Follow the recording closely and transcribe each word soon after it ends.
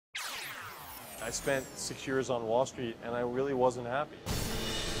I spent 6 years on Wall Street and I really wasn't happy.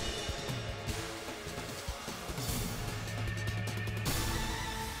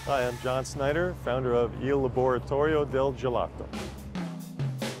 Hi, I'm Jon Snyder, founder of Il Laboratorio del Gelato.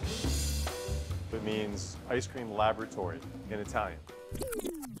 It means ice cream laboratory in Italian.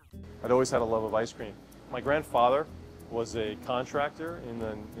 I'd always had a love of ice cream. My grandfather was a contractor in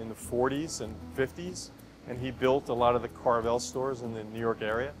the 40s and 50s, and he built a lot of the Carvel stores in the New York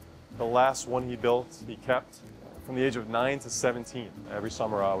area. The last one he built, he kept from the age of 9 to 17. Every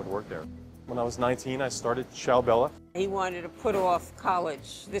summer I would work there. When I was 19, I started Ciao Bella. He wanted to put off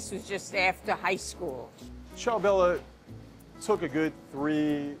college. This was just after high school. Ciao Bella took a good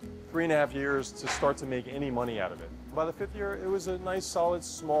three and a half years to start to make any money out of it. By the 5th year, it was a nice, solid,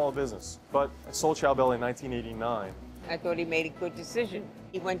 small business. But I sold Ciao Bella in 1989. I thought he made a good decision.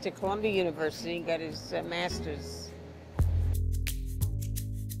 He went to Columbia University and got his master's.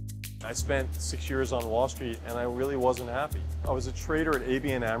 I spent 6 years on Wall Street and I really wasn't happy. I was a trader at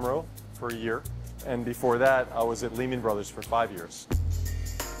ABN AMRO for a year, and before that I was at Lehman Brothers for 5 years.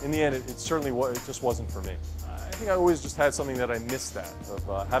 In the end, it just wasn't for me. I think I always just had something that I missed that,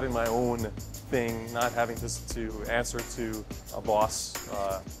 of having my own thing, not having to answer to a boss,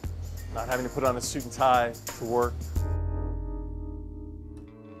 not having to put on a suit and tie to work.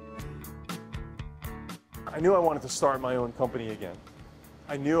 I knew I wanted to start my own company again.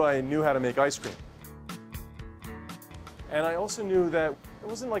 I knew how to make ice cream. And I also knew that it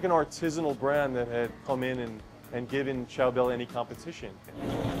wasn't like an artisanal brand that had come in and given Ciao Bella any competition.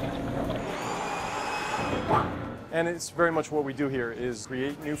 And it's very much what we do here, is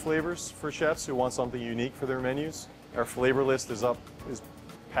create new flavors for chefs who want something unique for their menus. Our flavor list is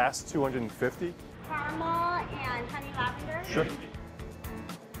past 250. Caramel and honey lavender. Sure.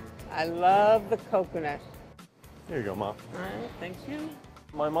 I love the coconut. Here you go, Mom. All right, thank you.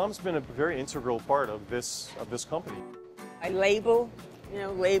 My mom's been a very integral part of this company. I label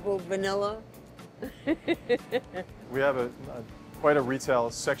vanilla. We have quite a retail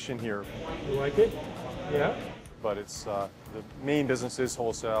section here. You like it? Yeah? But it's the main business is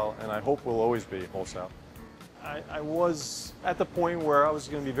wholesale, and I hope will always be wholesale. I was at the point where I was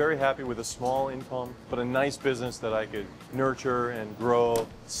going to be very happy with a small income, but a nice business that I could nurture and grow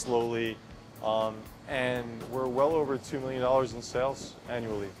slowly. And we're well over $2 million in sales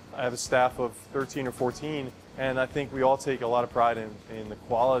annually. I have a staff of 13 or 14, and I think we all take a lot of pride in the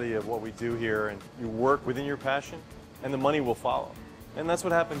quality of what we do here. And you work within your passion, and the money will follow. And that's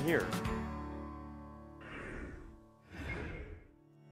what happened here.